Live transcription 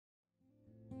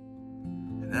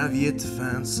and I've yet to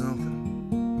find something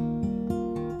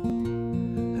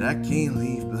that I can't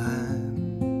leave behind.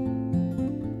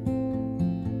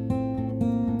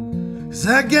 'Cause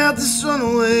I got this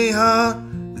runaway heart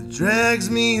that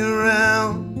drags me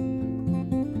around.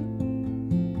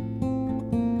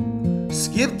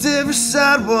 Skipped every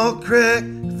sidewalk crack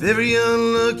of every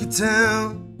unlucky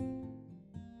town.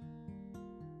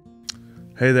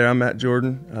 Hey there, I'm Matt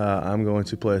Jordan. I'm going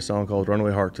to play a song called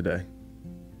Runaway Heart today.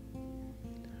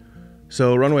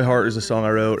 So Runaway Heart is a song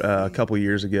I wrote a couple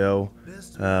years ago,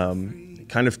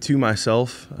 kind of to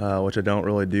myself, which I don't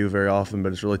really do very often,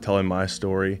 but it's really telling my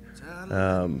story.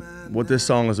 What this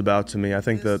song is about to me, I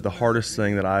think the hardest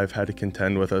thing that I've had to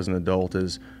contend with as an adult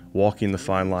is walking the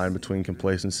fine line between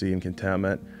complacency and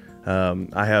contentment.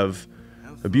 I have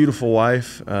a beautiful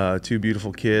wife, 2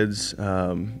 beautiful kids,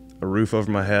 a roof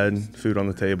over my head, food on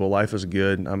the table. Life is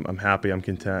good. I'm happy, I'm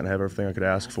content, I have everything I could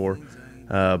ask for.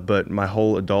 But my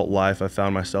whole adult life, I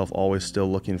found myself always still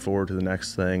looking forward to the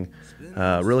next thing,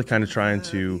 really kind of trying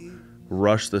to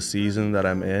rush the season that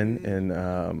I'm in. And,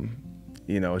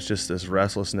 it's just this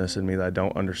restlessness in me that I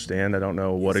don't understand. I don't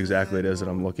know what exactly it is that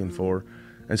I'm looking for.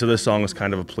 And so this song was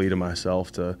kind of a plea to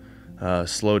myself to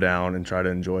slow down and try to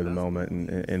enjoy the moment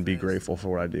and be grateful for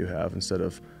what I do have instead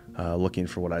of looking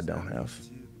for what I don't have.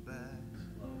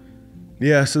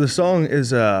 Yeah, so the song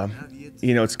is,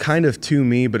 it's kind of to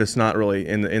me, but it's not really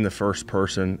in the first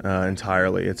person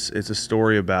entirely. It's a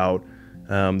story about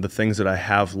the things that I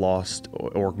have lost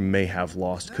or may have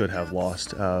lost, could have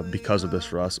lost because of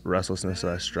this restlessness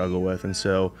that I struggle with. And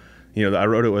so, I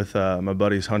wrote it with my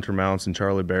buddies Hunter Mounts and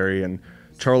Charlie Berry, and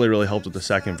Charlie really helped with the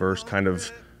second verse, kind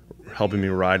of helping me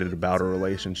write it about a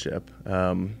relationship.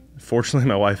 Fortunately,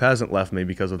 my wife hasn't left me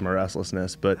because of my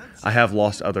restlessness, but I have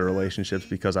lost other relationships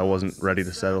because I wasn't ready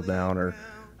to settle down or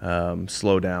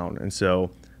slow down. And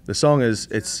so the song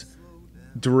it's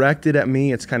directed at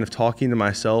me. It's kind of talking to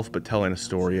myself, but telling a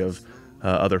story of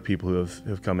other people who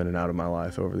have come in and out of my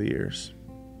life over the years.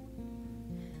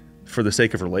 For the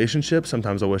sake of relationships,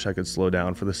 sometimes I wish I could slow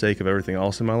down. For the sake of everything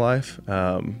else in my life,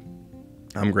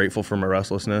 I'm grateful for my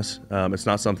restlessness. It's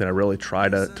not something I really try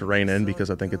to rein in because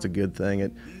I think it's a good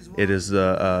thing. It is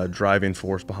the driving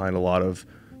force behind a lot of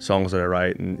songs that I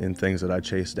write and things that I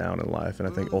chase down in life, and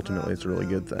I think ultimately it's a really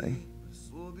good thing.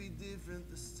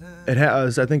 It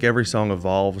has, I think every song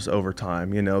evolves over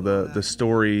time. The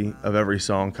story of every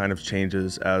song kind of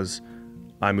changes as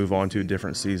I move on to a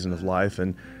different season of life.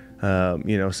 And,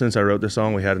 since I wrote this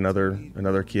song, we had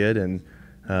another kid, and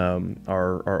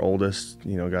our oldest,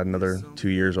 got another 2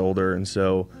 years older. And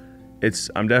so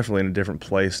I'm definitely in a different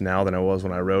place now than I was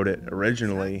when I wrote it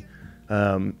originally.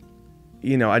 I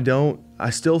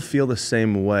still feel the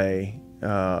same way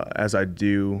as I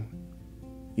do,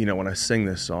 when I sing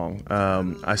this song.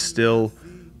 I still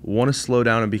want to slow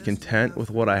down and be content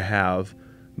with what I have,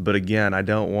 but again, I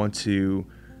don't want to.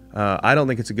 I don't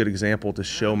think it's a good example to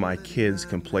show my kids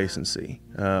complacency.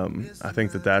 I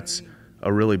think that's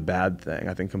a really bad thing.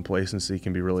 I think complacency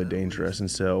can be really dangerous, and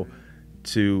so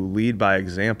to lead by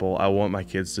example, I want my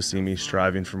kids to see me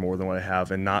striving for more than what I have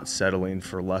and not settling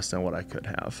for less than what I could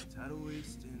have.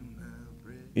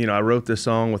 I wrote this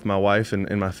song with my wife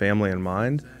and my family in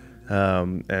mind,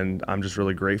 and I'm just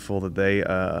really grateful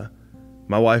that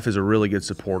my wife is a really good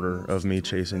supporter of me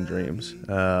chasing dreams.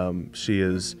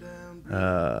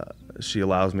 She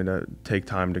allows me to take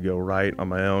time to go write on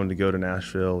my own, to go to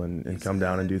Nashville and come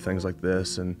down and do things like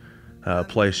this and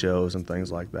play shows and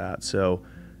things like that. So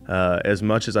as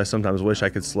much as I sometimes wish I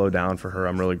could slow down for her,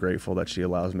 I'm really grateful that she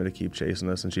allows me to keep chasing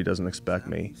this, and she doesn't expect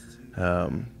me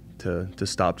to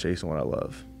stop chasing what I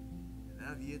love.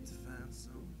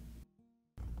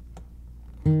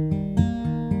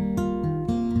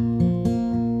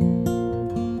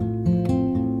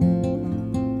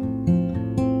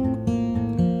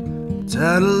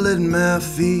 Tired of letting my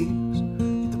fears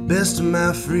get the best of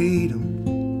my freedom.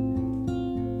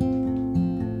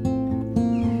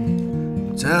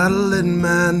 I'm tired of letting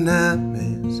my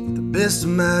nightmares get the best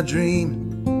of my dreaming.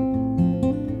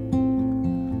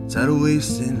 Tired of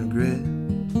wasting regret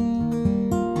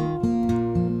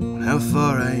on how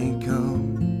far I ain't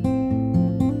come.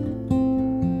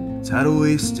 Tired of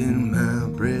wasting my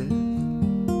breath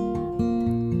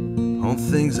on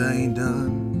things I ain't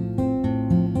done.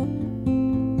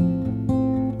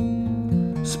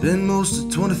 Spent most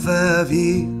of 25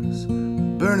 years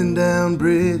burning down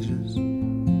bridges.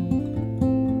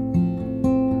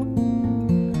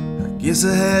 I guess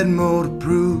I had more to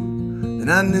prove than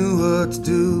I knew what to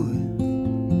do with.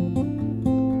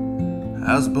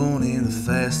 I was born in the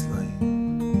fast lane,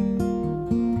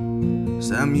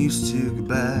 so I'm used to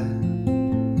goodbye.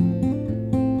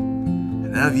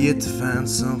 And I've yet to find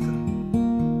something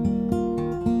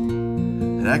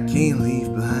that I can't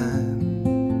leave behind.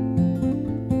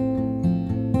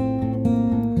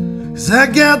 'Cause I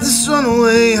got this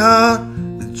runaway heart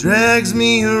that drags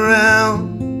me around.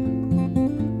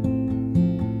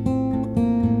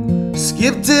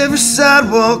 Skipped every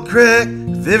sidewalk crack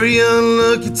of every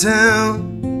unlucky town.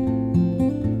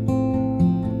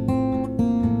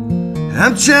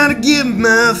 I'm trying to get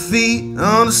my feet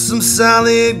onto some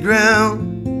solid ground.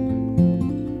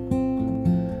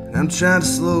 I'm trying to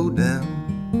slow down.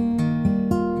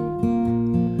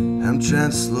 I'm trying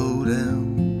to slow down.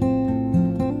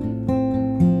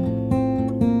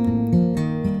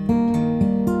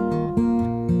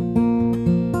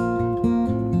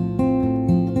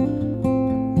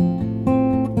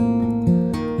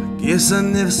 Guess I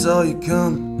never saw you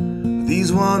coming with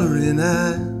these wandering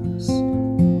eyes.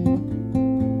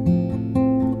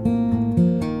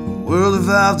 The world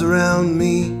evolved around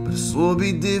me, but I swore it'd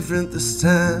be different this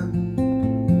time.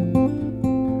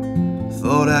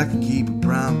 Thought I could keep a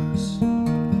promise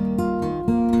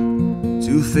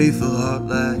to a faithful heart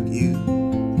like you.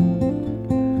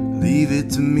 Leave it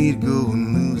to me to go and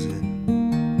lose it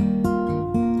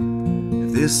if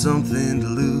there's something to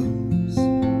lose.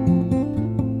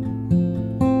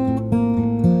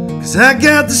 'Cause I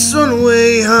got this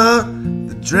runaway heart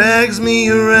that drags me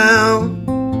around.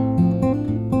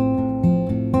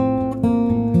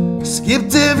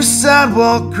 Skipped every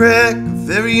sidewalk crack of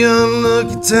every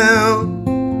unlucky town.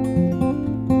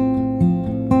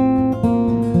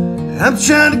 I'm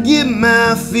trying to get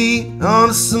my feet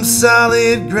onto some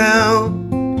solid ground.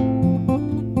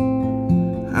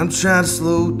 I'm trying to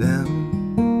slow down.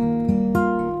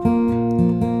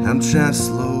 I'm trying to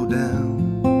slow down.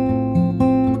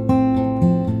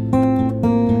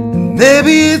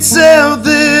 Maybe it's out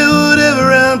there, whatever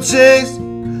I'm chasing.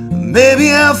 Maybe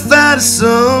I'll find it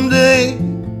someday.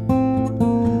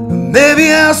 Maybe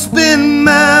I'll spend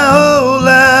my whole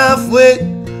life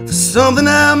waiting for something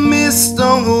I missed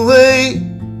on the way.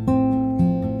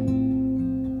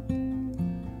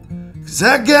 'Cause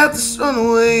I got this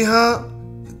runaway heart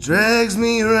that drags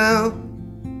me around.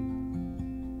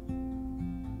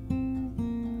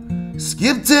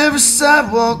 Skipped every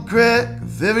sidewalk crack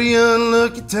of every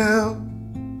unlucky town.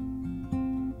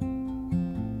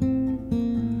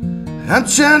 I'm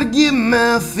trying to get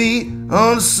my feet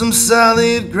onto some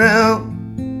solid ground.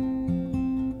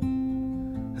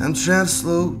 I'm trying to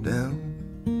slow down.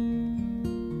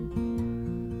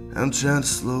 I'm trying to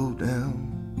slow down.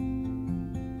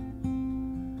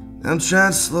 I'm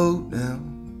trying to slow down.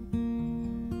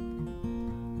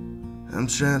 I'm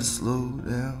trying to slow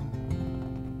down.